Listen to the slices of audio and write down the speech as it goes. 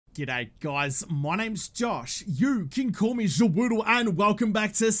G'day guys, my name's Josh, you can call me Jawoodle, and welcome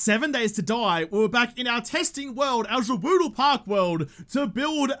back to 7 Days to Die. We're back in our testing world, our Jawoodle Park world, to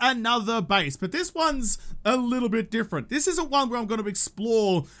build another base, but this one's a little bit different. This isn't one where I'm going to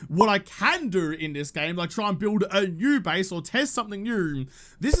explore what I can do in this game, like try and build a new base or test something new.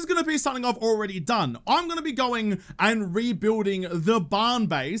 This is going to be something I've already done. I'm going to be going and rebuilding the barn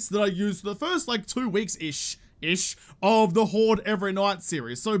base that I used for the first like 2 weeks-ish of the Horde Every Night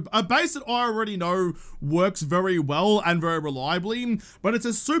series. So a base that I already know works very well and very reliably, but it's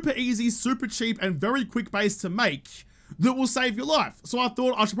a super easy, super cheap, and very quick base to make that will save your life. So I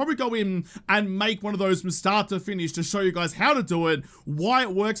thought I should probably go in and make one of those from start to finish to show you guys how to do it, why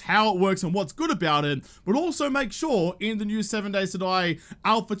it works, how it works, and what's good about it, but also make sure in the new 7 Days to Die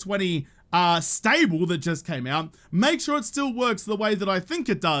Alpha 20 stable that just came out, make sure it still works the way that I think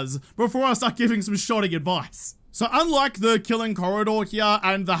it does before I start giving some shotting advice. So unlike the killing corridor here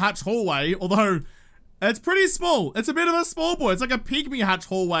and the hatch hallway, although it's pretty small, it's a bit of a small boy, it's like a pygmy hatch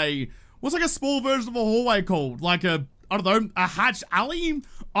hallway. What's like a small version of a hallway called? Like a, I don't know, a hatch alley?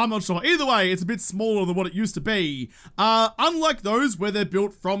 I'm not sure. Either way, it's a bit smaller than what it used to be. Unlike those where they're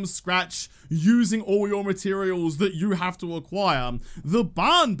built from scratch using all your materials that you have to acquire, the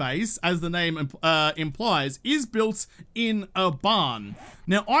barn base, as the name implies, is built in a barn.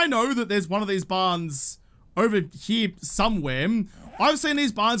 Now, I know that there's one of these barns over here somewhere. I've seen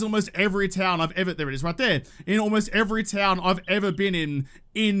these barns in almost every town I've ever, there it is right there, in almost every town I've ever been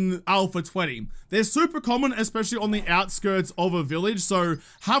in Alpha 20. They're super common, especially on the outskirts of a village, so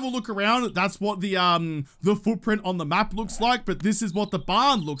have a look around. That's what the footprint on the map looks like, but this is what the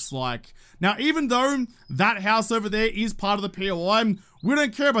barn looks like. Now, even though that house over there is part of the POI, we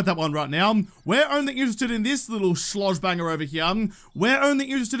don't care about that one right now. We're only interested in this little slodgebanger over here. We're only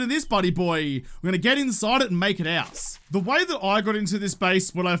interested in this buddy boy. We're gonna get inside it and make it ours. The way that I got into this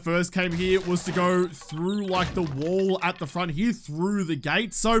base when I first came here was to go through like the wall at the front here, through the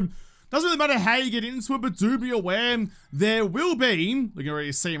gate. So doesn't really matter how you get into it, but do be aware there will be, we can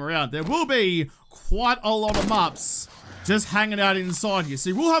already see him around, there will be quite a lot of mups just hanging out inside here.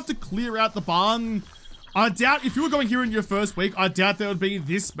 So we'll have to clear out the barn. I doubt, if you were going here in your first week, I doubt there would be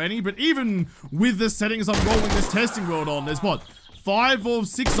this many, but even with the settings I'm rolling this testing world on, there's what, 5 or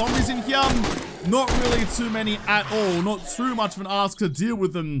 6 zombies in here? Not really too many at all, not too much of an ask to deal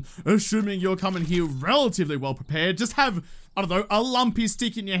with them, assuming you're coming here relatively well prepared. Just have, I don't know, a lumpy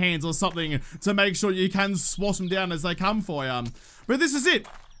stick in your hands or something to make sure you can swat them down as they come for you. But this is it.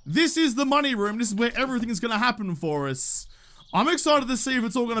 This is the money room. This is where everything is going to happen for us. I'm excited to see if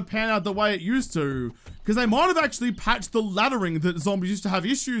it's all going to pan out the way it used to, because they might have actually patched the laddering that zombies used to have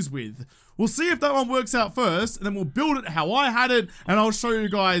issues with. We'll see if that one works out first, and then we'll build it how I had it, and I'll show you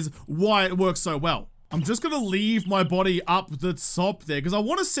guys why it works so well. I'm just going to leave my body up the top there, because I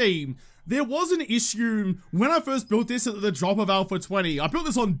want to see, there was an issue when I first built this at the drop of Alpha 20. I built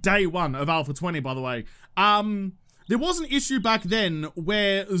this on day 1 of Alpha 20, by the way. There was an issue back then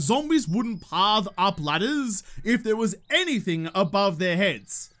where zombies wouldn't path up ladders if there was anything above their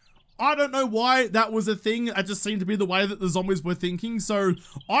heads. I don't know why that was a thing. That just seemed to be the way that the zombies were thinking. So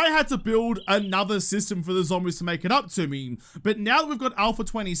I had to build another system for the zombies to make it up to me. But now that we've got Alpha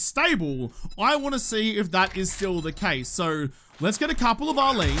 20 stable, I want to see if that is still the case. So let's get a couple of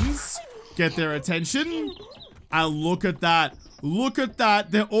Arlenes, get their attention, and look at that. Look at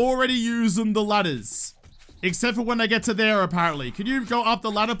that. They're already using the ladders. Except for when they get to there, apparently. Can you go up the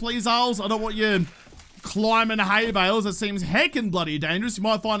ladder, please, Arles? I don't want you climbing hay bales. That seems heckin' bloody dangerous. You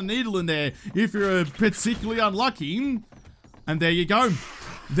might find a needle in there if you're particularly unlucky. And there you go.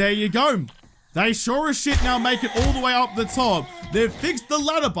 There you go. They sure as shit now make it all the way up the top. They've fixed the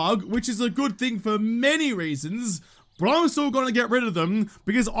ladder bug, which is a good thing for many reasons. But I'm still going to get rid of them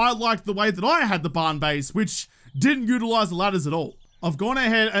because I liked the way that I had the barn base, which didn't utilize the ladders at all. I've gone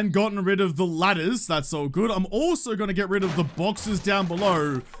ahead and gotten rid of the ladders, that's all good. I'm also going to get rid of the boxes down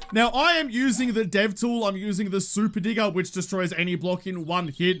below. Now, I am using the dev tool, I'm using the super digger, which destroys any block in 1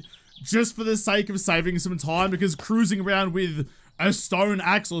 hit, just for the sake of saving some time, because cruising around with a stone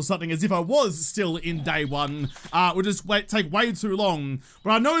axe or something as if I was still in day 1 would just take way too long. But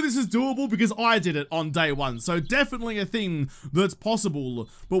I know this is doable because I did it on day 1, so definitely a thing that's possible.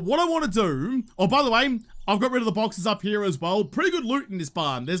 But what I want to do, oh, by the way, I've got rid of the boxes up here as well. Pretty good loot in this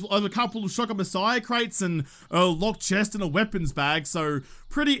barn. There's a couple of Shotgun Messiah crates and a locked chest and a weapons bag, so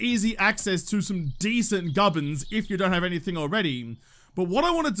pretty easy access to some decent gubbins if you don't have anything already. But what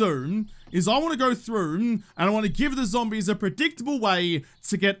I want to do is I want to go through and I want to give the zombies a predictable way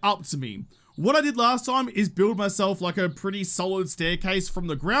to get up to me. What I did last time is build myself like a pretty solid staircase from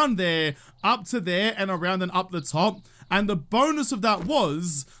the ground there, up to there and around and up the top. And the bonus of that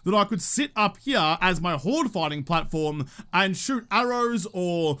was that I could sit up here as my horde fighting platform and shoot arrows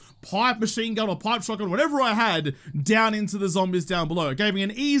or pipe machine gun or pipe shotgun, whatever I had, down into the zombies down below. It gave me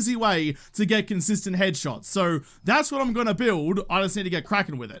an easy way to get consistent headshots. So that's what I'm going to build. I just need to get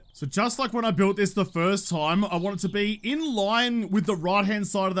cracking with it. So just like when I built this the first time, I want it to be in line with the right-hand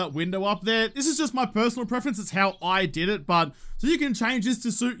side of that window up there. This is just my personal preference. It's how I did it, but so you can change this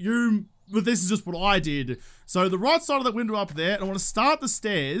to suit you, but this is just what I did. So the right side of that window up there, and I want to start the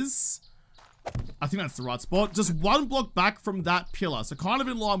stairs. I think that's the right spot. Just one block back from that pillar. So kind of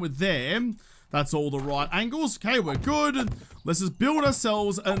in line with there. That's all the right angles. Okay, we're good. Let's just build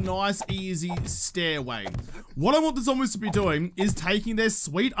ourselves a nice, easy stairway. What I want the zombies to be doing is taking their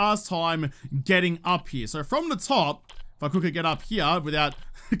sweet ass time getting up here. So from the top, if I could get up here without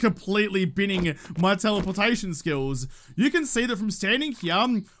completely binning my teleportation skills, you can see that from standing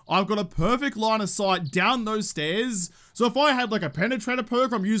here, I've got a perfect line of sight down those stairs. So if I had like a penetrator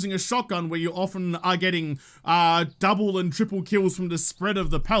perk, I'm using a shotgun where you often are getting double and triple kills from the spread of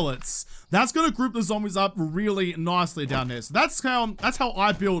the pellets. That's going to group the zombies up really nicely down there. So that's how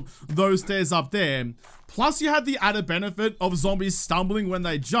I built those stairs up there. Plus you have the added benefit of zombies stumbling when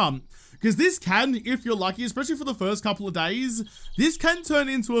they jump. Because this can, if you're lucky, especially for the first couple of days, this can turn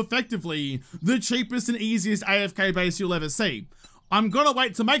into effectively the cheapest and easiest AFK base you'll ever see. I'm gonna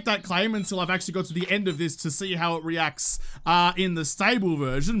wait to make that claim until I've actually got to the end of this to see how it reacts in the stable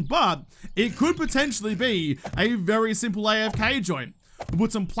version, but it could potentially be a very simple AFK joint. We'll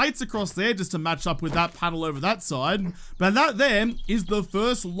put some plates across there just to match up with that panel over that side. But that there is the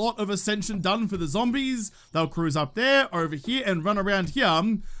first lot of ascension done for the zombies. They'll cruise up there, over here, and run around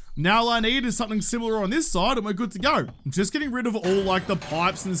here. Now all I need is something similar on this side and we're good to go. Just getting rid of all like the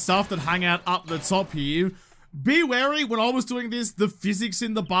pipes and stuff that hang out up the top here. Be wary, when I was doing this, the physics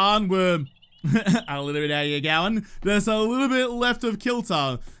in the barn were a little bit how you going. There's a little bit left of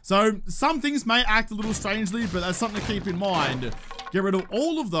kilter. So some things may act a little strangely, but that's something to keep in mind. Get rid of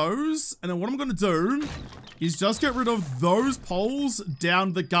all of those, and then what I'm gonna do is just get rid of those poles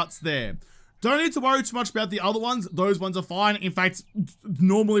down the guts there. Don't need to worry too much about the other ones. Those ones are fine. In fact,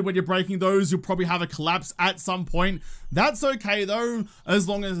 normally when you're breaking those, you'll probably have a collapse at some point. That's okay though, as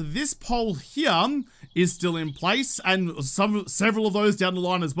long as this pole here is still in place, and several of those down the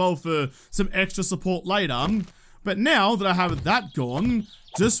line as well for some extra support later. But now that I have that gone,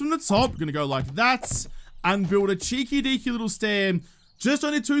 just from the top, I'm gonna go like that, and build a cheeky deeky little stair. Just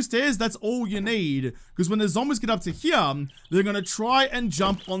only 2 stairs, that's all you need. Because when the zombies get up to here, they're gonna try and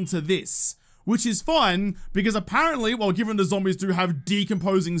jump onto this. Which is fine, because apparently, well, given the zombies do have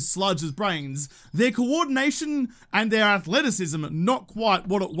decomposing sludge as brains, their coordination and their athleticism not quite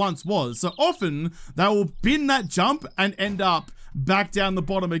what it once was. So often, they will bin that jump and end up back down the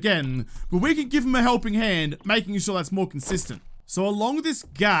bottom again. But we can give them a helping hand, making sure that's more consistent. So along this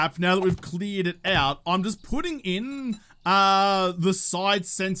gap, now that we've cleared it out, I'm just putting in the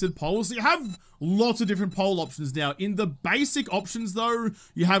side-centered poles. So you have lots of different pole options now. In the basic options though,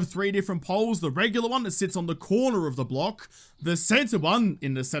 you have 3 different poles. The regular one that sits on the corner of the block, the center one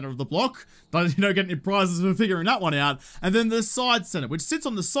in the center of the block, but you don't get any prizes for figuring that one out, and then the side center, which sits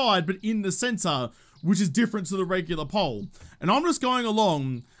on the side but in the center, which is different to the regular pole. And I'm just going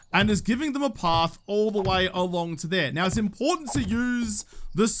along and is giving them a path all the way along to there. Now, it's important to use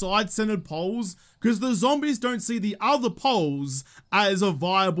the side-centered poles because the zombies don't see the other poles as a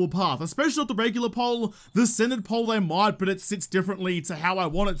viable path, especially with the regular pole. The centered pole they might, but it sits differently to how I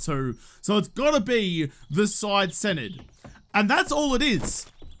want it to. So it's gotta be the side-centered. And that's all it is.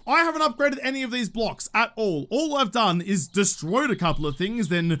 I haven't upgraded any of these blocks at all. All I've done is destroyed a couple of things,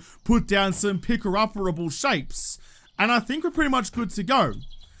 then put down some picker-upperable shapes. And I think we're pretty much good to go.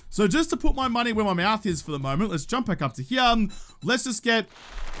 So just to put my money where my mouth is for the moment, let's jump back up to here. Let's just get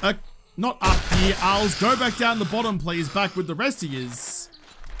not up here, Owls. Go back down the bottom, please, back with the rest of yous.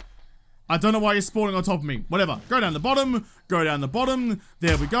 I don't know why you're spawning on top of me. Whatever. Go down the bottom. Go down the bottom.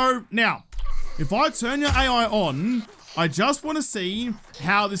 There we go. Now, if I turn your AI on, I just want to see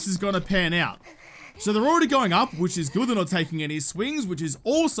how this is going to pan out. So they're already going up, which is good. They're not taking any swings, which is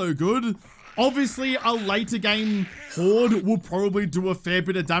also good. Obviously, a later game horde will probably do a fair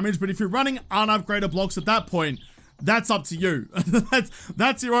bit of damage, but if you're running unupgraded blocks at that point, that's up to you.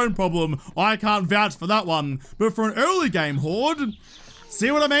 That's your own problem. I can't vouch for that one. But for an early game horde, see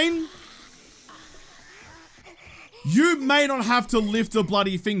what I mean? You may not have to lift a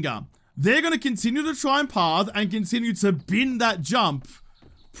bloody finger. They're going to continue to try and path and continue to bin that jump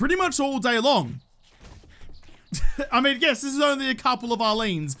pretty much all day long. I mean, yes, this is only a couple of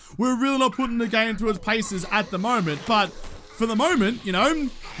Arlene's. We're really not putting the game through its paces at the moment, but for the moment, you know,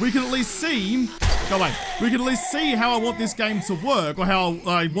 we can at least see Go away. We can at least see how I want this game to work, or how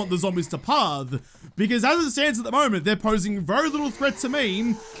I want the zombies to path. Because as it stands at the moment, they're posing very little threat to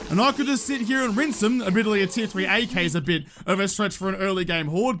me, and I could just sit here and rinse them. Admittedly, a tier 3 AK is a bit of a stretch for an early game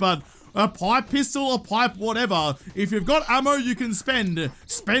horde, but a pipe pistol, a pipe whatever, if you've got ammo you can spend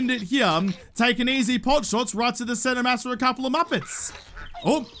it here. Take an easy pot shots right to the center mass for a couple of Muppets.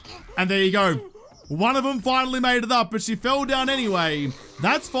 Oh, and there you go. One of them finally made it up, but she fell down anyway.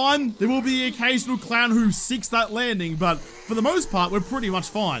 That's fine. There will be the occasional clown who seeks that landing, but for the most part, we're pretty much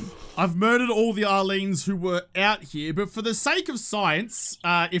fine. I've murdered all the Arlenes who were out here, but for the sake of science,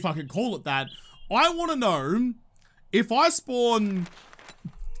 if I could call it that, I want to know if I spawn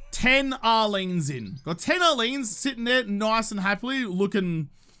 10 Arlenes in. Got 10 Arlenes sitting there nice and happily, looking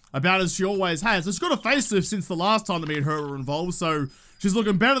about as she always has. She's got a facelift since the last time that me and her were involved, so she's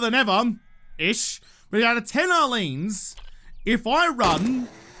looking better than ever-ish. But out of 10 Arlenes, if I run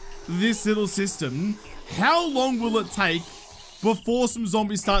this little system, how long will it take before some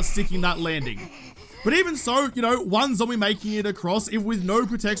zombies start sticking that landing? But even so, you know, one zombie making it across, if with no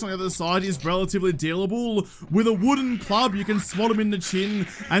protection on the other side, is relatively dealable. With a wooden club, you can swat them in the chin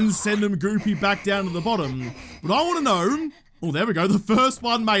and send them goopy back down to the bottom. But I want to know, oh, there we go, the first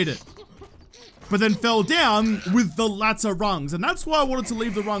one made it, but then fell down with the latter rungs. And that's why I wanted to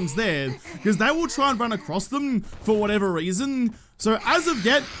leave the rungs there, because they will try and run across them for whatever reason. So as of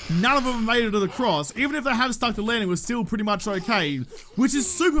yet, none of them made it across. Even if they have stuck the landing, we're still pretty much okay, which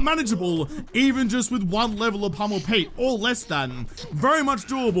is super manageable, even just with one level of Pummel Pete, or less than. Very much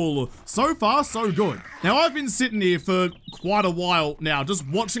doable. So far, so good. Now, I've been sitting here for quite a while now, just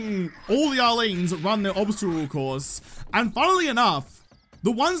watching all the Arlenes run their obstacle course, and funnily enough,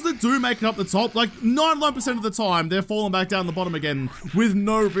 the ones that do make it up the top, like 99% of the time, they're falling back down the bottom again with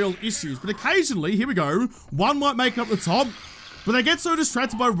no real issues. But occasionally, here we go, one might make it up the top, but they get so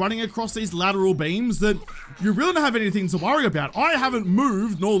distracted by running across these lateral beams that you really don't have anything to worry about. I haven't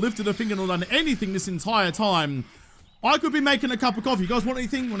moved nor lifted a finger nor done anything this entire time. I could be making a cup of coffee. You guys want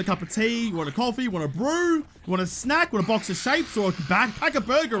anything? You want a cup of tea? You want a coffee? You want a brew? You want a snack? You want a box of shapes or a pack of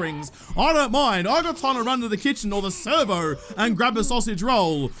burger rings? I don't mind. I got time to run to the kitchen or the servo and grab a sausage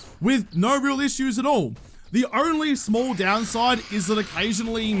roll with no real issues at all. The only small downside is that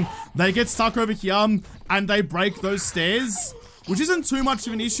occasionally they get stuck over here and they break those stairs, which isn't too much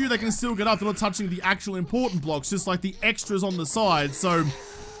of an issue. They can still get up. They're not touching the actual important blocks, just like the extras on the side. So,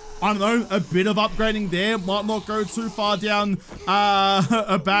 I don't know, a bit of upgrading there might not go too far down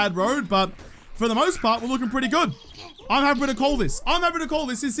a bad road, but for the most part, we're looking pretty good. I'm happy to call this.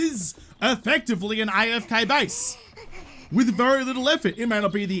 This is effectively an AFK base with very little effort. It may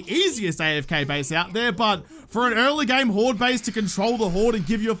not be the easiest AFK base out there, but for an early game horde base to control the horde and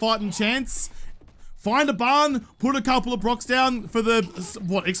give you a fighting chance, find a barn, put a couple of blocks down for the,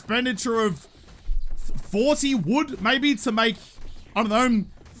 what, expenditure of 40 wood, maybe, to make, I don't know,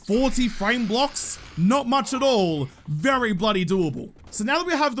 40 frame blocks? Not much at all. Very bloody doable. So now that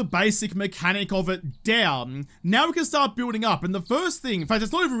we have the basic mechanic of it down, now we can start building up. And the first thing, in fact,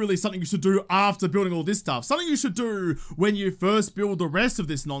 it's not even really something you should do after building all this stuff. Something you should do when you first build the rest of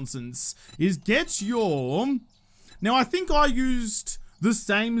this nonsense is get your... Now, I think I used the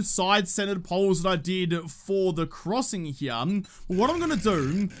same side-centered poles that I did for the crossing here. But what I'm going to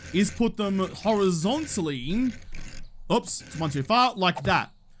do is put them horizontally. Oops, it's one too far, like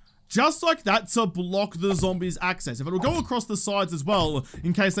that. Just like that to block the zombies' access. If it'll go across the sides as well,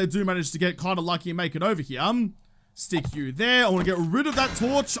 in case they do manage to get kind of lucky and make it over here. Stick you there. I want to get rid of that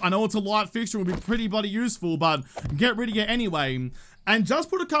torch. I know it's a light fixture, will be pretty bloody useful, but get rid of it anyway. And just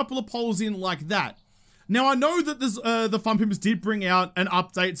put a couple of poles in like that. Now, I know that there's, the Fun Pimpers did bring out an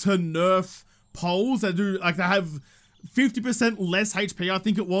update to nerf poles. They do, like, they have 50% less HP, I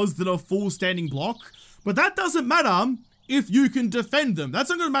think it was, than a full standing block. But that doesn't matter if you can defend them. That's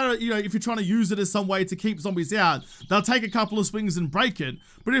not going to matter, you know, if you're trying to use it as some way to keep zombies out. They'll take a couple of swings and break it.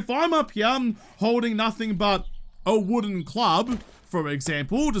 But if I'm up here holding nothing but a wooden club, for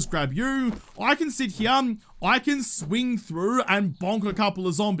example, just grab you, I can sit here, I can swing through and bonk a couple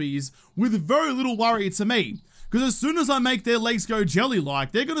of zombies with very little worry to me. Because as soon as I make their legs go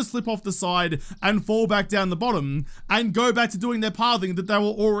jelly-like, they're going to slip off the side and fall back down the bottom and go back to doing their pathing that they were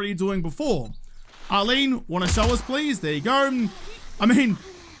already doing before. Arlene, want to show us, please? There you go. I mean,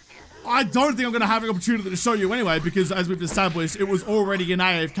 I don't think I'm going to have an opportunity to show you anyway, because as we've established, it was already an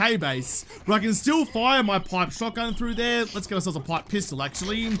AFK base. But I can still fire my pipe shotgun through there. Let's get ourselves a pipe pistol,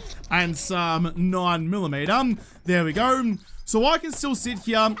 actually, and some 9mm. There we go. So I can still sit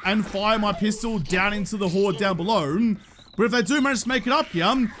here and fire my pistol down into the horde down below. But if they do manage to make it up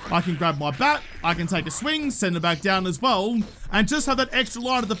here, I can grab my bat, I can take a swing, send it back down as well, and just have that extra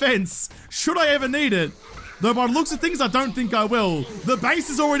line of defense, should I ever need it. Though by the looks of things, I don't think I will. The base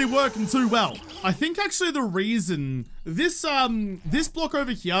is already working too well. I think actually the reason this block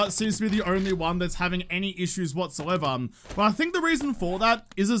over here seems to be the only one that's having any issues whatsoever. But I think the reason for that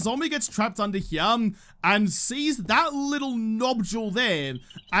is a zombie gets trapped under here and sees that little nodule there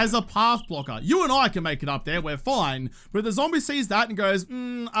as a path blocker. You and I can make it up there, we're fine. But the zombie sees that and goes,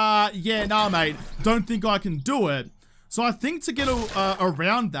 yeah, nah, mate, don't think I can do it. So I think to get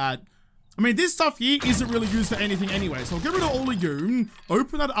around that, I mean, this stuff here isn't really used for anything anyway, so I'll get rid of all of you,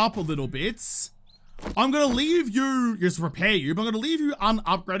 open that up a little bit. I'm going to leave you, just repair you, but I'm going to leave you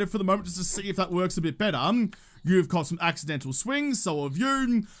unupgraded for the moment just to see if that works a bit better. You've got some accidental swings, so have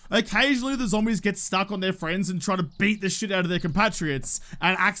you. Occasionally, the zombies get stuck on their friends and try to beat the shit out of their compatriots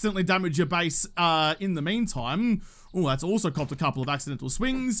and accidentally damage your base in the meantime. Oh, that's also copped a couple of accidental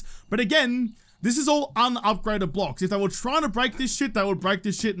swings, but again, this is all unupgraded blocks. If they were trying to break this shit, they would break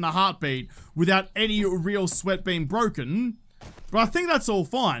this shit in a heartbeat without any real sweat being broken. But I think that's all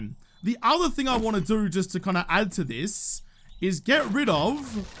fine. The other thing I want to do just to kind of add to this is get rid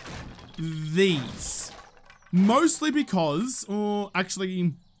of these. Mostly because, no, I take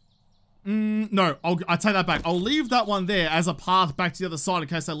that back. I'll leave that one there as a path back to the other side in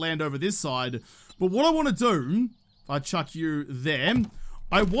case they land over this side. But what I want to do, if I chuck you there,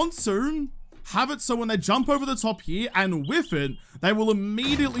 I want to have it so when they jump over the top here and whiff it, they will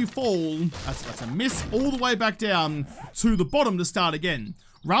immediately fall, that's a miss, all the way back down to the bottom to start again.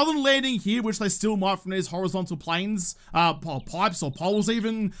 Rather than landing here, which they still might from these horizontal planes, pipes or poles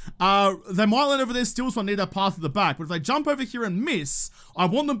even, they might land over there still, so I need that path at the back. But if they jump over here and miss, I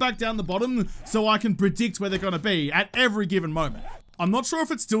want them back down the bottom so I can predict where they're going to be at every given moment. I'm not sure if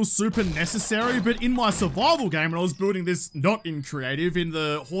it's still super necessary, but in my survival game, when I was building this, not in creative, in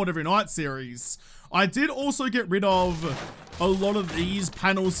the Horde Every Night series, I did also get rid of a lot of these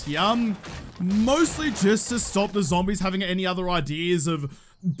panels here, mostly just to stop the zombies having any other ideas of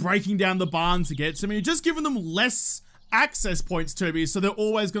breaking down the barn to get to me, just giving them less access points to me, so they're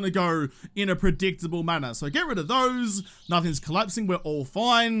always going to go in a predictable manner. So get rid of those, nothing's collapsing, we're all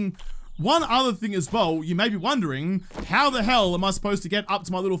fine. One other thing as well, you may be wondering, how the hell am I supposed to get up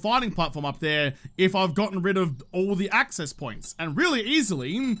to my little fighting platform up there if I've gotten rid of all the access points? And really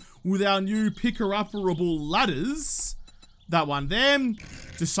easily, with our new picker-upperable ladders, that one there,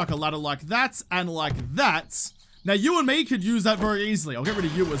 just chuck a ladder like that and like that. Now, you and me could use that very easily. I'll get rid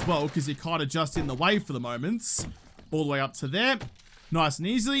of you as well, because you're kind of just in the way for the moment. All the way up to there. Nice and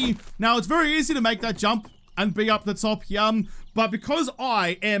easy. Now, it's very easy to make that jump and be up the top here, but because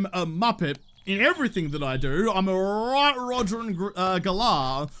I am a Muppet in everything that I do, I'm a right Roger and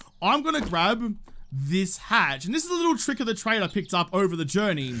Galar, I'm going to grab this hatch. And this is a little trick of the trade I picked up over the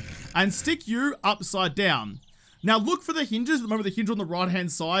journey, and stick you upside down. Now look for the hinges. Remember the hinge on the right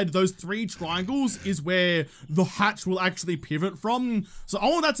hand side, those 3 triangles is where the hatch will actually pivot from. So I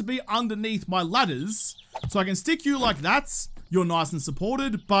want that to be underneath my ladders, so I can stick you like that. You're nice and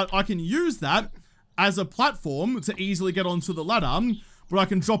supported, but I can use that as a platform to easily get onto the ladder, but I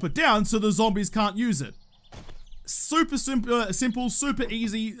can drop it down so the zombies can't use it. Super simple, super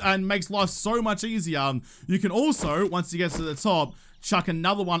easy, and makes life so much easier. You can also, once you get to the top, chuck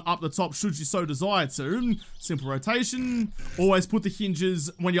another one up the top should you so desire to. Simple rotation. Always put the hinges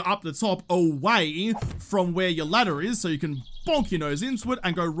when you're up the top away from where your ladder is, so you can bonk your nose into it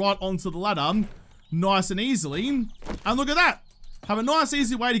and go right onto the ladder nice and easily. And look at that. Have a nice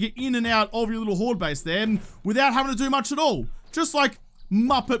easy way to get in and out of your little horde base there without having to do much at all. Just like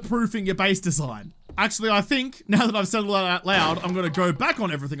Muppet proofing your base design. Actually, I think, now that I've said all that out loud, I'm going to go back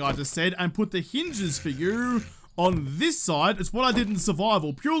on everything I just said and put the hinges for you on this side. It's what I did in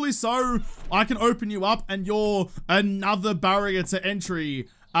survival, purely so I can open you up and you're another barrier to entry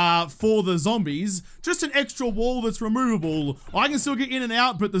for the zombies. Just an extra wall that's removable. I can still get in and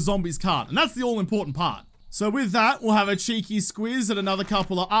out, but the zombies can't. And that's the all important part. So with that, we'll have a cheeky squiz at another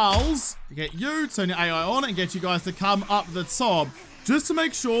couple of owls. Get you, turn your AI on, and get you guys to come up the top, just to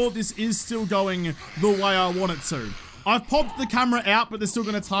make sure this is still going the way I want it to. I've popped the camera out, but they're still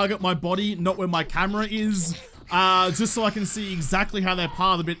going to target my body, not where my camera is, just so I can see exactly how they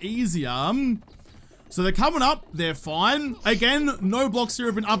path a bit easier. So they're coming up, they're fine. Again, no blocks here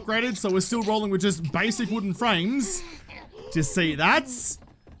have been upgraded, so we're still rolling with just basic wooden frames. Just see that.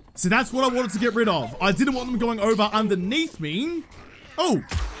 So that's what I wanted to get rid of. I didn't want them going over underneath me. Oh,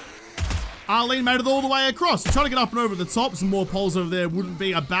 Arlene made it all the way across. So trying to get up and over the top, some more poles over there wouldn't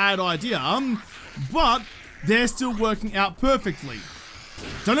be a bad idea, but they're still working out perfectly.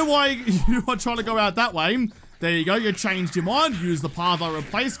 Don't know why you are trying to go out that way. There you go, you changed your mind. Use the path I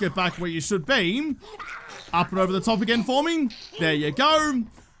replaced, get back where you should be. Up and over the top again for me. There you go.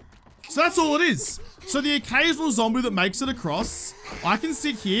 So that's all it is. So the occasional zombie that makes it across, I can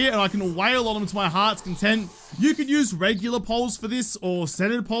sit here and I can wail on them to my heart's content. You can use regular poles for this or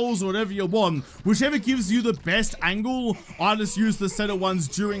centered poles or whatever you want. Whichever gives you the best angle. I just use the centered ones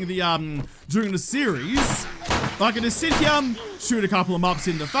during the series. I can just sit here, shoot a couple of mops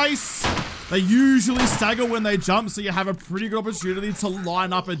in the face. They usually stagger when they jump, so you have a pretty good opportunity to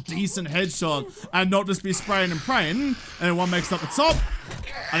line up a decent headshot and not just be spraying and praying. And one makes it up the top.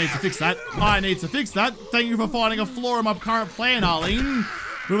 I need to fix that. I need to fix that. Thank you for finding a flaw in my current plan, Arlene.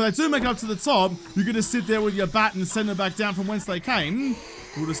 But if they do make it up to the top, you can just sit there with your bat and send them back down from whence they came.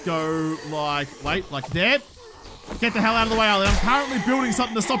 We'll just go like there. Get the hell out of the way, Arlene. I'm currently building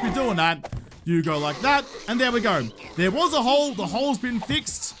something to stop you doing that. You go like that, and there we go. There was a hole. The hole's been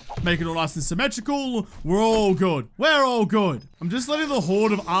fixed. Make it all nice and symmetrical. We're all good. We're all good. I'm just letting the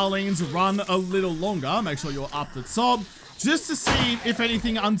horde of Arlene's run a little longer. Make sure you're up the top, just to see if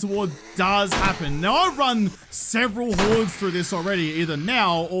anything untoward does happen. Now, I've run several hordes through this already, either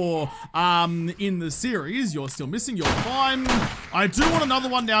now or in the series. You're still missing, you're fine. I do want another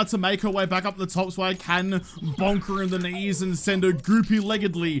one now to make her way back up the top so I can bonk her in the knees and send her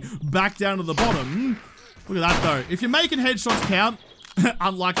goopy-leggedly back down to the bottom. Look at that, though. If you're making headshots count,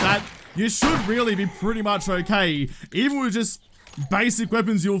 unlike that, you should really be pretty much okay, even with just basic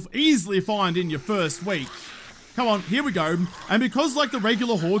weapons you'll easily find in your first week. Come on, here we go. And because like the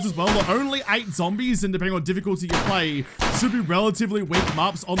regular hordes as well, there are only 8 zombies, and depending on difficulty you play, should be relatively weak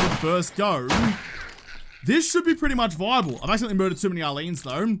maps on the first go. This should be pretty much viable. I've accidentally murdered too many Arlenes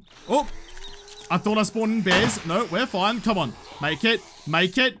though. Oh, I thought I spawned in bears. No, we're fine. Come on, make it,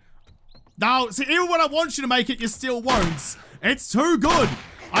 make it. No, see, even when I want you to make it, you still won't. It's too good.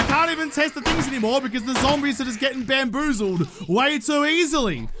 I can't even test the things anymore because the zombies are just getting bamboozled way too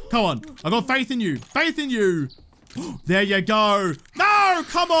easily. Come on, I've got faith in you. Faith in you. There you go. No,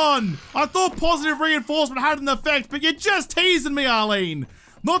 come on. I thought positive reinforcement had an effect, but you're just teasing me, Arlene.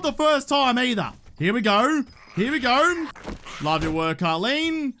 Not the first time either. Here we go. Here we go. Love your work,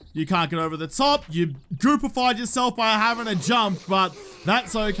 Arlene. You can't get over the top. You goopified yourself by having a jump, but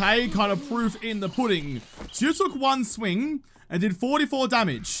that's okay. Kind of proof in the pudding. So you took one swing and did 44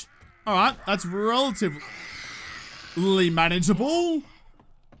 damage. All right, that's relatively manageable.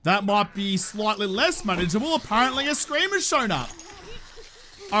 That might be slightly less manageable. Apparently a screamer's shown up.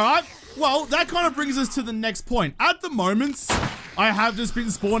 All right, well, that kind of brings us to the next point. At the moment, I have just been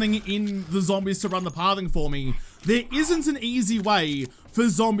spawning in the zombies to run the pathing for me. There isn't an easy way for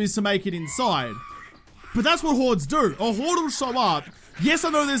zombies to make it inside. But that's what hordes do. A horde will show up. Yes, I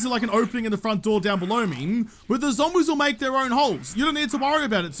know there's like an opening in the front door down below me, but the zombies will make their own holes. You don't need to worry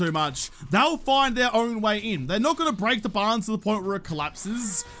about it too much. They'll find their own way in. They're not going to break the barn to the point where it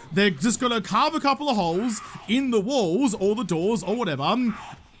collapses. They're just going to carve a couple of holes in the walls or the doors or whatever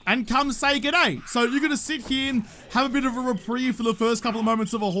and come say g'day. So you're going to sit here and have a bit of a reprieve for the first couple of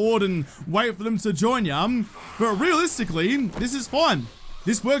moments of a horde and wait for them to join you. But realistically, this is fine.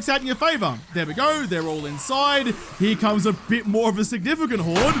 This works out in your favor. There we go. They're all inside. Here comes a bit more of a significant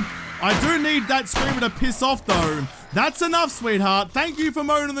horde. I do need that screamer to piss off though. That's enough, sweetheart. Thank you for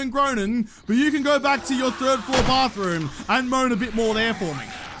moaning and groaning, but you can go back to your 3rd floor bathroom and moan a bit more there for me.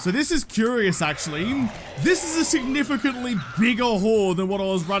 So this is curious actually. This is a significantly bigger horde than what I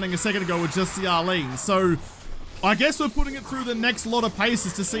was running a second ago with just the Arlene. So I guess we're putting it through the next lot of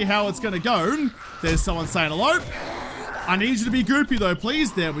paces to see how it's gonna go. There's someone saying hello. I need you to be goopy though,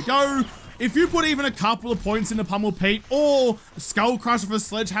 please. There we go. If you put even a couple of points into Pummel Pete or Skull Crusher for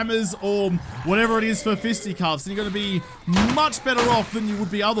sledgehammers or whatever it is for fisticuffs, then you're going to be much better off than you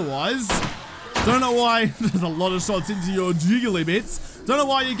would be otherwise. Don't know why. There's a lot of shots into your jiggly bits. Don't know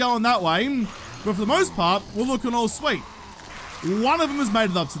why you're going that way. But for the most part, we're looking all sweet. One of them has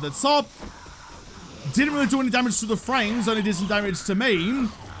made it up to the top. Didn't really do any damage to the frames, only did some damage to me.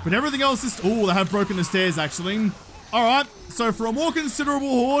 But everything else is... Oh, they have broken the stairs actually. Alright, so for a more considerable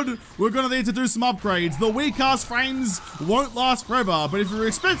horde, we're going to need to do some upgrades. The weak-ass frames won't last forever, but if you're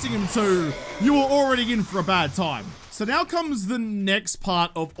expecting them to, you are already in for a bad time. So now comes the next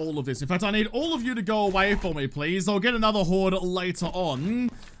part of all of this. In fact, I need all of you to go away for me, please. I'll get another horde later on.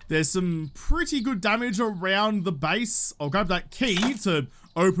 There's some pretty good damage around the base. I'll grab that key to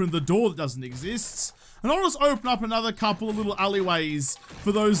open the door that doesn't exist. And I'll just open up another couple of little alleyways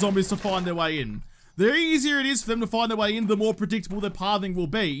for those zombies to find their way in. The easier it is for them to find their way in, the more predictable their pathing will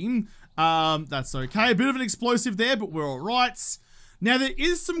be. That's okay. A bit of an explosive there, but we're alright. Now, there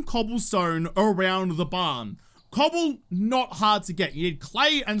is some cobblestone around the barn. Cobble, not hard to get. You need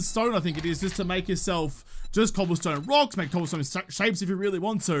clay and stone, I think it is, just to make yourself just cobblestone rocks, make cobblestone shapes if you really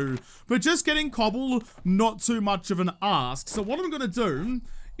want to. But just getting cobble, not too much of an ask. So what I'm going to do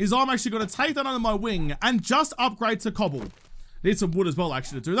is I'm actually going to take that under my wing and just upgrade to cobble. Need some wood as well,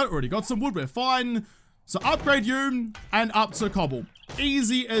 actually, to do that. Already got some wood, we're fine. So upgrade you and up to cobble.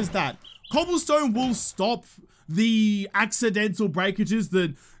 Easy as that. Cobblestone will stop the accidental breakages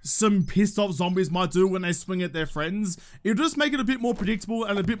that some pissed off zombies might do when they swing at their friends. It'll just make it a bit more predictable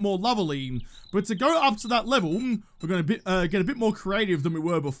and a bit more lovely. But to go up to that level, we're going to get a bit more creative than we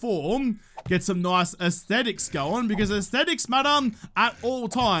were before. Get some nice aesthetics going, because aesthetics matter at all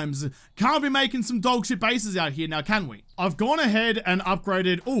times. Can't be making some dog shit bases out here now, can we? I've gone ahead and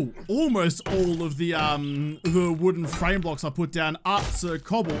upgraded almost all of the wooden frame blocks I put down up to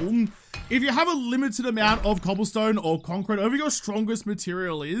cobble. If you have a limited amount of cobblestone or concrete, whatever your strongest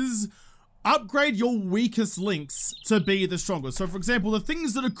material is, upgrade your weakest links to be the strongest. So for example, the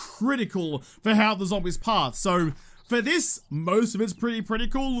things that are critical for how the zombies path. So for this, most of it's pretty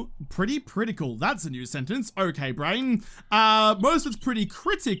critical. That's a new sentence. Okay, brain. Most of it's pretty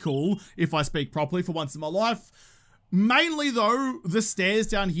critical, if I speak properly for once in my life. Mainly though, the stairs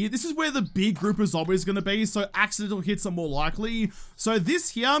down here, this is where the big group of zombies is going to be, so accidental hits are more likely. So this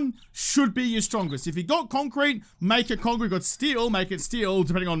here should be your strongest. If you got concrete, make it concrete. Got steel, make it steel,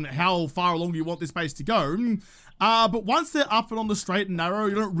 depending on how far along you want this base to go. But once they're up and on the straight and narrow,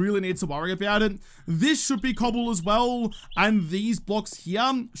 you don't really need to worry about it. This should be cobble as well, and these blocks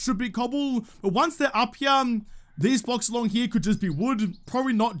here should be cobble. But once they're up here, these blocks along here could just be wood,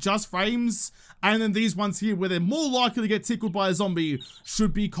 probably not just frames. And then these ones here, where they're more likely to get tickled by a zombie,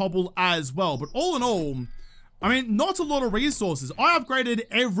 should be cobble as well. But all in all, I mean, not a lot of resources. I upgraded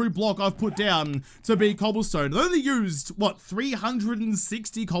every block I've put down to be cobblestone. I only used, what,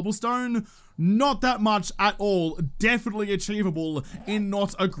 360 cobblestone? Not that much at all. Definitely achievable in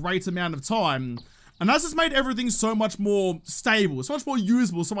not a great amount of time. And that's just made everything so much more stable, so much more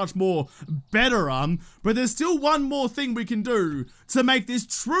usable, so much more better. But there's still one more thing we can do to make this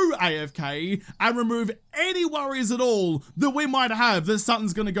true AFK and remove any worries at all that we might have that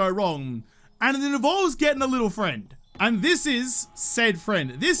something's going to go wrong. And it involves getting a little friend. And this is said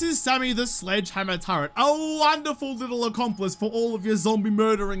friend. This is Sammy the Sledgehammer Turret, a wonderful little accomplice for all of your zombie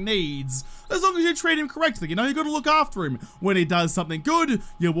murdering needs. As long as you treat him correctly, you know, you got to look after him. When he does something good,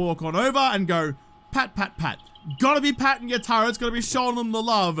 you walk on over and go, pat, pat, pat. Gotta be patting your turrets, gotta be showing them the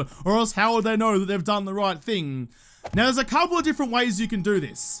love, or else how would they know that they've done the right thing? Now, there's a couple of different ways you can do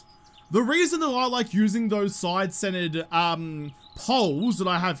this. The reason that I like using those side-centered poles that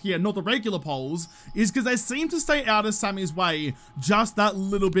I have here, not the regular poles, is because they seem to stay out of Sammy's way just that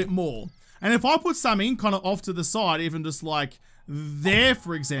little bit more. And if I put Sammy kind of off to the side, even just like there,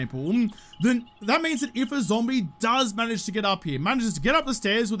 for example, then that means that if a zombie does manage to get up here, manages to get up the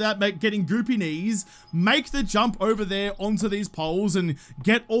stairs without getting goopy knees, make the jump over there onto these poles and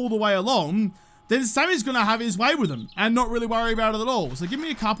get all the way along, then Sammy's going to have his way with them and not really worry about it at all. So give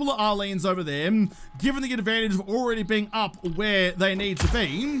me a couple of Arlenes over there, given the advantage of already being up where they need to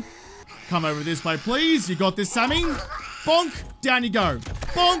be. Come over this way, please. You got this, Sammy. Bonk, down you go.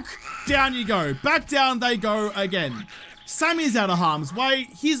 Bonk, down you go. Back down they go again. Sammy's out of harm's way.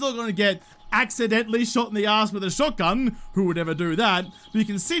 He's not going to get accidentally shot in the ass with a shotgun. Who would ever do that? But you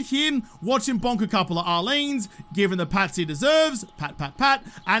can sit here, watch him bonk a couple of Arlenes, give him the pats he deserves, pat, pat, pat,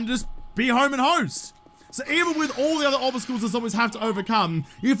 and just be home and host. So even with all the other obstacles the zombies have to overcome,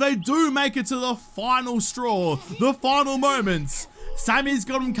 if they do make it to the final straw, the final moments, Sammy's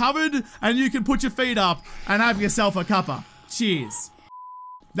got them covered, and you can put your feet up and have yourself a cuppa. Cheers.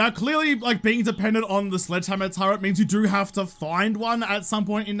 Now, clearly, like, being dependent on the sledgehammer turret means you do have to find one at some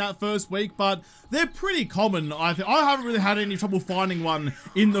point in that first week, but they're pretty common, I think. I haven't really had any trouble finding one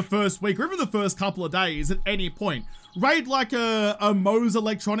in the first week, or even the first couple of days at any point. Raid, like, a Moe's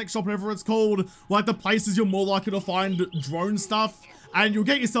electronics shop, whatever it's called, like the places you're more likely to find drone stuff, and you'll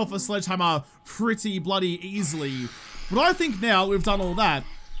get yourself a sledgehammer pretty bloody easily. But I think now we've done all that,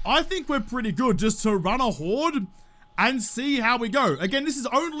 I think we're pretty good just to run a horde and see how we go. Again, this is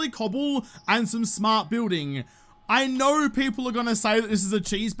only cobble and some smart building. I know people are gonna say that this is a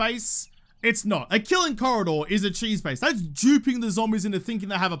cheese base. It's not. A killing corridor is a cheese base. That's duping the zombies into thinking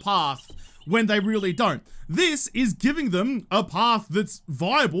they have a path when they really don't. This is giving them a path that's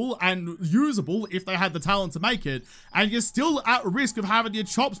viable and usable if they had the talent to make it, and you're still at risk of having your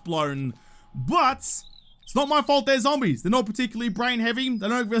chops blown. But it's not my fault they're zombies. They're not particularly brain heavy. They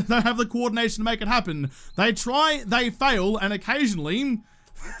don't have the coordination to make it happen. They try, they fail, and occasionally,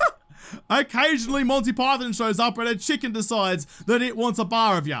 Monty Python shows up and a chicken decides that it wants a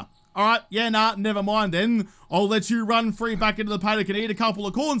bar of ya. Alright, yeah, nah, never mind then. I'll let you run free back into the paddock and eat a couple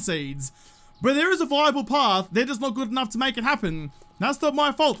of corn seeds. But there is a viable path. They're just not good enough to make it happen. That's not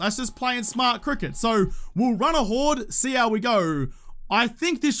my fault. That's just playing smart cricket. So we'll run a horde, see how we go. I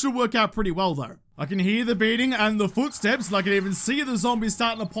think this should work out pretty well though. I can hear the beating and the footsteps, and I can even see the zombies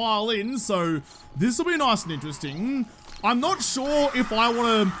starting to pile in. So this will be nice and interesting. I'm not sure if I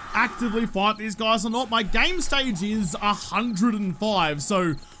want to actively fight these guys or not. My game stage is 105.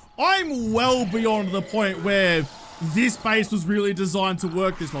 So I'm well beyond the point where this base was really designed to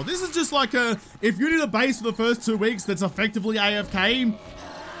work this well. This is just like if you need a base for the first 2 weeks that's effectively AFK,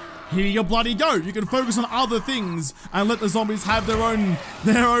 here you bloody go. You can focus on other things and let the zombies have their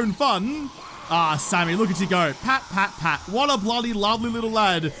own fun. Ah, Sammy, look at you go. Pat, pat, pat. What a bloody lovely little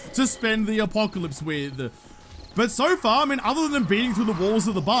lad to spend the apocalypse with. But so far, I mean, other than beating through the walls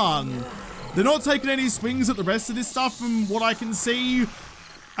of the barn, they're not taking any swings at the rest of this stuff from what I can see.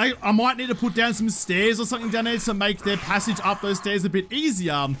 I might need to put down some stairs or something down there to make their passage up those stairs a bit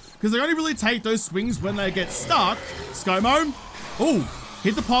easier, because they only really take those swings when they get stuck. ScoMo. Oh,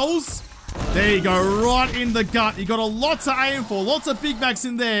 hit the poles. There you go, right in the gut. You got a lot to aim for, lots of Big Macs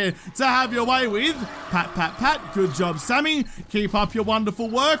in there to have your way with. Pat, pat, pat. Good job, Sammy. Keep up your wonderful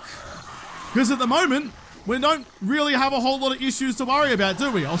work. Because at the moment, we don't really have a whole lot of issues to worry about,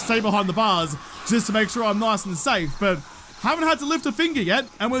 do we? I'll stay behind the bars just to make sure I'm nice and safe, but haven't had to lift a finger yet,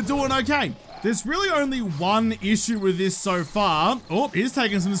 and we're doing okay. There's really only one issue with this so far. Oh, he's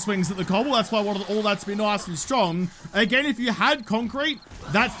taking some swings at the cobble. That's why I wanted all that to be nice and strong. Again, if you had concrete,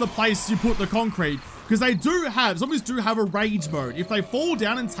 that's the place you put the concrete. Because zombies do have a rage mode. If they fall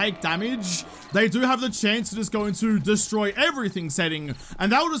down and take damage, they do have the chance to just go into destroy everything setting.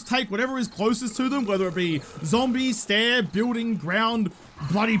 And that will just take whatever is closest to them, whether it be zombie, stair, building, ground,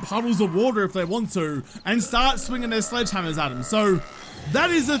 bloody puddles of water if they want to, and start swinging their sledgehammers at them. So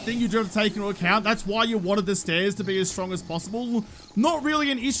that is the thing you do have to take into account. That's why you wanted the stairs to be as strong as possible. Not really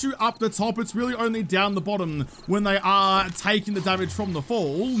an issue up the top. It's really only down the bottom when they are taking the damage from the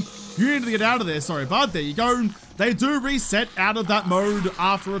fall. You need to get out of there. Sorry, bud. There you go. They do reset out of that mode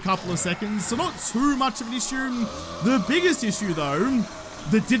after a couple of seconds, so not too much of an issue. The biggest issue, though,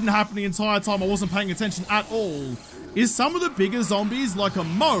 that didn't happen the entire time I wasn't paying attention at all, is some of the bigger zombies, like a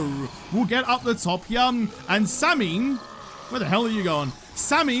Mo, will get up the top here, and Sammy, where the hell are you going?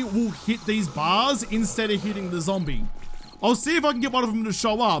 Sammy will hit these bars instead of hitting the zombie. I'll see if I can get one of them to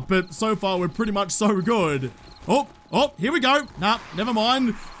show up, but so far we're pretty much so good. Oh, here we go. Nah, never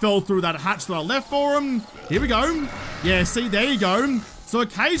mind. Fell through that hatch that I left for him. Here we go. Yeah, see, there you go. So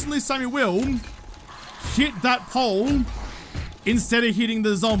occasionally Sammy will hit that pole instead of hitting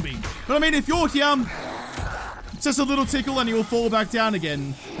the zombie. But I mean, if you're here, just a little tickle and he'll fall back down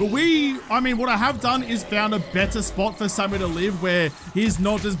again. But what I have done is found a better spot for Sammy to live where he's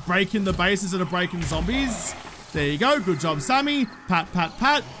not just breaking the bases and breaking zombies. There you go. Good job, Sammy. Pat, pat,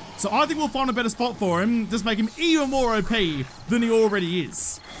 pat. So I think we'll find a better spot for him, just make him even more OP than he already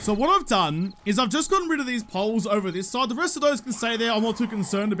is. So what I've done is I've just gotten rid of these poles over this side. The rest of those can stay there. I'm not too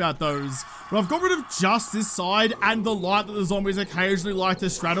concerned about those. But I've got rid of just this side and the light that the zombies occasionally like to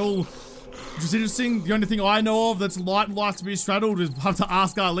straddle. Which is interesting. The only thing I know of that's light and likes to be straddled is we'll have to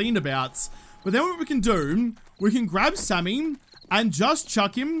ask Arlene about. But then what we can do, we can grab Sammy and just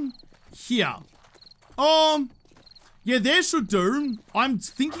chuck him here. Yeah, there should do. I'm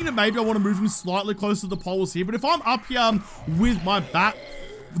thinking that maybe I want to move him slightly closer to the poles here, but if I'm up here with my bat,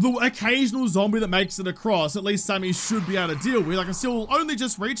 the occasional zombie that makes it across, at least Sammy should be able to deal with. I can still only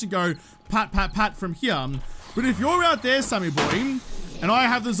just reach and go pat, pat, pat from here. But if you're out there, Sammy boy, and I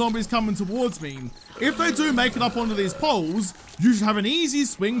have the zombies coming towards me, if they do make it up onto these poles, you should have an easy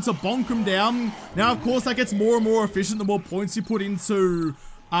swing to bonk them down. Now, of course, that gets more and more efficient the more points you put into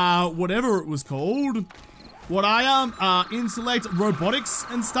whatever it was called. What intellect, robotics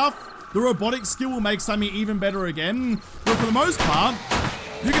and stuff. The robotics skill will make Sammy even better again. But for the most part,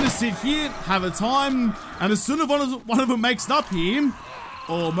 you're going to sit here, have a time, and as soon as one of them makes it up here,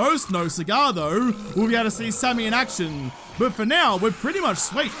 almost no cigar though, we'll be able to see Sammy in action. But for now, we're pretty much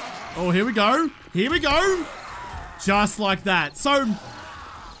sweet. Oh, here we go. Here we go. Just like that. So,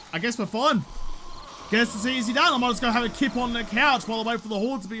 I guess we're fine. Guess it's easy done. I might just go have a kip on the couch while I wait for the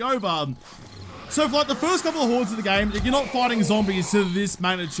horde to be over. So for like the first couple of hordes of the game, you're not fighting zombies to this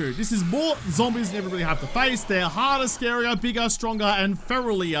magnitude. This is more zombies than you ever really have to face. They're harder, scarier, bigger, stronger, and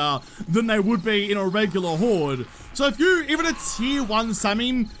feralier than they would be in a regular horde. So if you, even a tier 1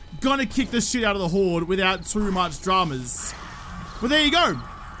 Sammy, gonna kick the shit out of the horde without too much dramas. But there you go.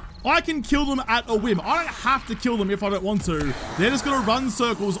 I can kill them at a whim. I don't have to kill them if I don't want to. They're just gonna run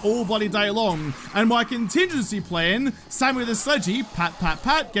circles all bloody day long. And my contingency plan, Sammy the Sledgy, pat, pat,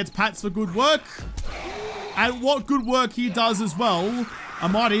 pat, gets pats for good work. And what good work he does as well I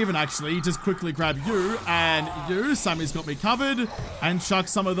might even actually just quickly grab you and you. Sammy's got me covered, and chuck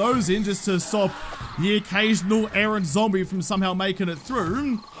some of those in just to stop the occasional errant zombie from somehow making it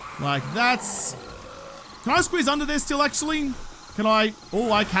through. Like that's... Can I squeeze under there still, actually? Can I?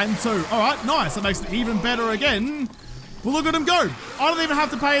 Oh, I can too. All right, nice. That makes it even better again. Well, look at him go. I don't even have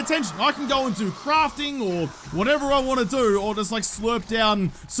to pay attention. I can go and do crafting or whatever I want to do, or just like slurp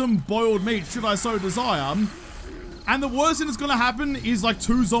down some boiled meat should I so desire. And the worst thing that's going to happen is like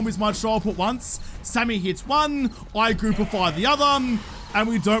 2 zombies might show up at once. Sammy hits one, I groupify the other, and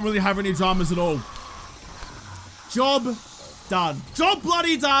we don't really have any dramas at all. Job done. Job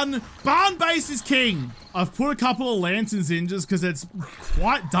bloody done. Barn base is king. I've put a couple of lanterns in just because it's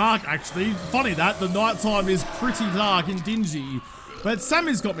quite dark, actually. Funny that, the nighttime is pretty dark and dingy. But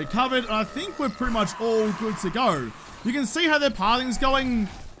Sammy's got me covered, and I think we're pretty much all good to go. You can see how their pathing's going.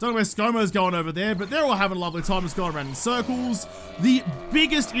 Don't know where ScoMo's going over there, but they're all having a lovely time just going around in circles. The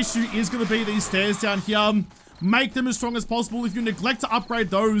biggest issue is going to be these stairs down here. Make them as strong as possible. If you neglect to upgrade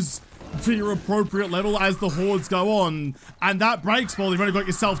those to your appropriate level as the hordes go on, and that breaks, well, you've only got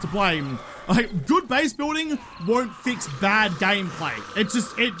yourself to blame. Like, good base building won't fix bad gameplay.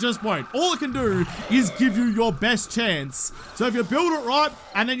 It just won't. All it can do is give you your best chance. So if you build it right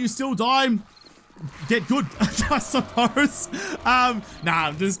and then you still die, get good, I suppose. Nah,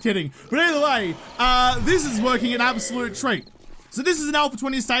 I'm just kidding. But either way, this is working an absolute treat. So this is an Alpha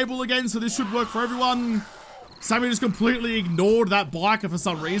 20 stable again, so this should work for everyone. Sammy just completely ignored that biker for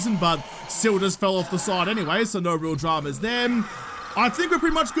some reason, but still just fell off the side anyway, so no real dramas there. I think we're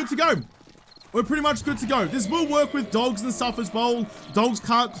pretty much good to go. We're pretty much good to go. This will work with dogs and stuff as well. Dogs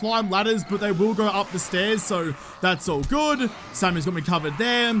can't climb ladders, but they will go up the stairs, so that's all good. Sammy's got me covered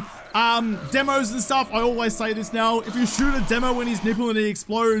there. Demos and stuff, I always say this now. If you shoot a demo when he's nipple and he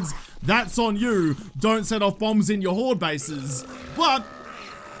explodes, that's on you. Don't set off bombs in your horde bases. But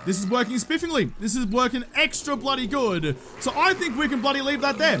this is working spiffingly. This is working extra bloody good. So I think we can bloody leave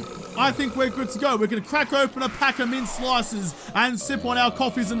that there. I think we're good to go. We're going to crack open a pack of mint slices and sip on our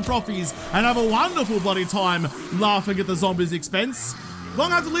coffees and frothies and have a wonderful bloody time laughing at the zombies' expense. We're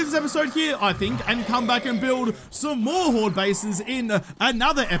going to have to leave this episode here, I think, and come back and build some more horde bases in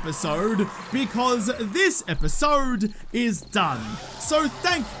another episode, because this episode is done. So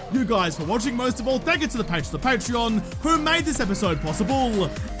thank you guys for watching. Most of all, thank you to the patrons of the Patreon who made this episode possible.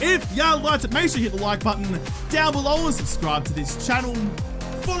 If you liked it, make sure you hit the like button down below and subscribe to this channel.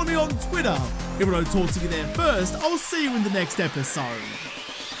 Follow me on Twitter. If I don't talk to you there first, I'll see you in the next episode.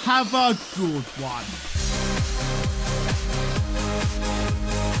 Have a good one.